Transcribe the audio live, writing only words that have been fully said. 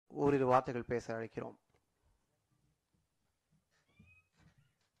ஓரிரு வார்த்தைகள் பேச அழைக்கிறோம்.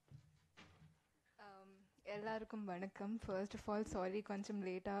 எல்லாருக்கும் வணக்கம். ஃபர்ஸ்ட் ஆஃப் ஆல் சாரி, கொஞ்சம்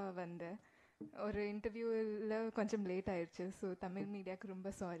லேட்டாக வந்தேன். ஒரு இன்டர்வியூவில் கொஞ்சம் லேட் ஆயிடுச்சு. ஸோ தமிழ் மீடியாவுக்கு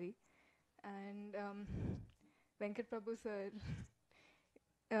ரொம்ப sorry. And Venkat Prabhu sir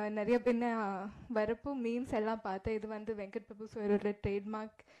நிறைய பின்ன வரப்போ மீம்ஸ் எல்லாம் பார்த்தேன். இது வந்து வெங்கட் பிரபு சாரோட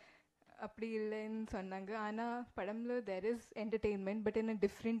ட்ரேட்மார்க் அப்படி இல்லைன்னு சொன்னாங்க. ஆனால் படமில் there is entertainment, but in a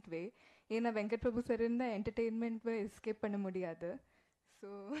different way. ஏன்னா வெங்கட் பிரபு சார் இருந்தால் என்டர்டெயின்மெண்ட்டை எஸ்கேப் பண்ண முடியாது. So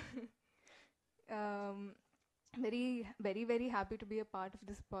very happy to be a part of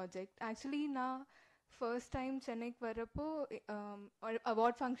this project. Actually நான் ஃபர்ஸ்ட் டைம் சென்னைக்கு வரப்போ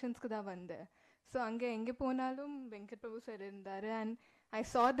அவார்ட் ஃபங்க்ஷன்ஸ்க்கு தான் வந்தேன். ஸோ அங்கே எங்கே போனாலும் வெங்கட் பிரபு சார் இருந்தார். And I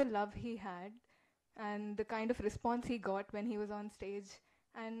saw the love he had and the kind of response he got when he was on stage.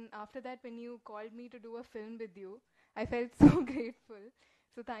 And after that, when you called me to do a film with you, I felt so grateful.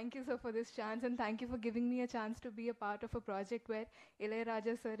 So thank you, sir, for this chance, and thank you for giving me a chance to be a part of a project where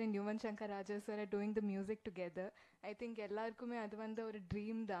Ilayaraja sir and Yuvan Shankar Raja sir are doing the music together. I think ellarkume adu vanda or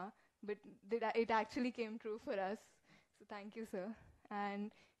dream da, but it actually came true for us. So thank you, sir. And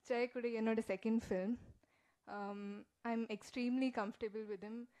Chai kude enoda second film. I'm extremely comfortable with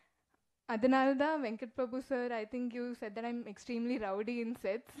him. Adanalda Venkat Prabhu sir, I think you said that I'm extremely rowdy in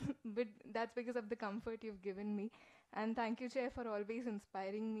sets, but that's because of the comfort you've given me. And thank you, Chair, for always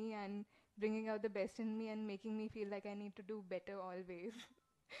inspiring me and bringing out the best in me and making me feel like I need to do better always.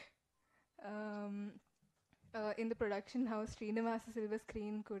 In the production house, Srinivasa Silver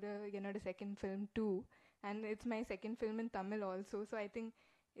Screen kuda enoda second film too, and it's my second film in Tamil also. So I think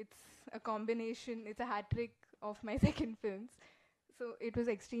it's a combination, it's a hat trick of my second films. So it was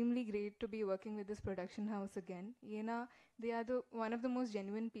extremely great to be working with this production house again. Yena, they are one of the most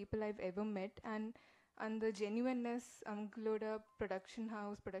genuine people I've ever met, and the genuineness amgloda production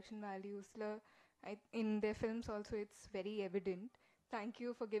house, production values in their films also, it's very evident. Thank you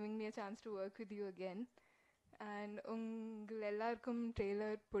for giving me a chance to work with you again. And ungal ellarkum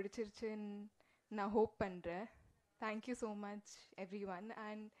trailer pidichiruchen na hope pandren. Thank you so much everyone.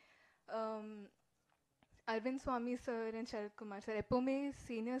 And Aravind Swami sir and Sarathkumar sir எப்போவுமே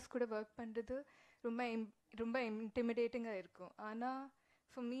seniors கூட work பண்ணுறது ரொம்ப இன்டிமிடேட்டிங்காக இருக்கும். ஆனால்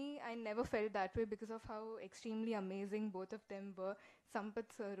for me, I never felt that way because of how extremely amazing both of them were.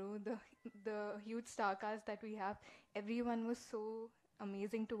 Sampath Saru, the huge star cast that we have, everyone was so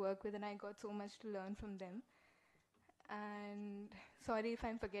amazing to work with, and I got so much to learn from them. And sorry if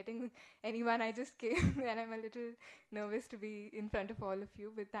I'm forgetting anyone, I just came and I'm a little nervous to be in front of all of you,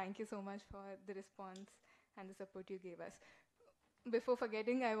 but thank you so much for the response and the support you gave us. Before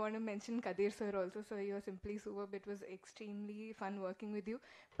forgetting, I want to mention Kadir sir also. Sir, you are simply superb. It was extremely fun working with you.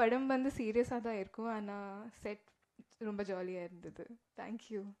 Padam vandu serious ah da irukku, ana set romba jolly ah irundhudu. Thank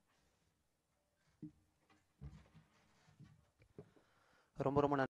you. ரொம்ப ரொம்ப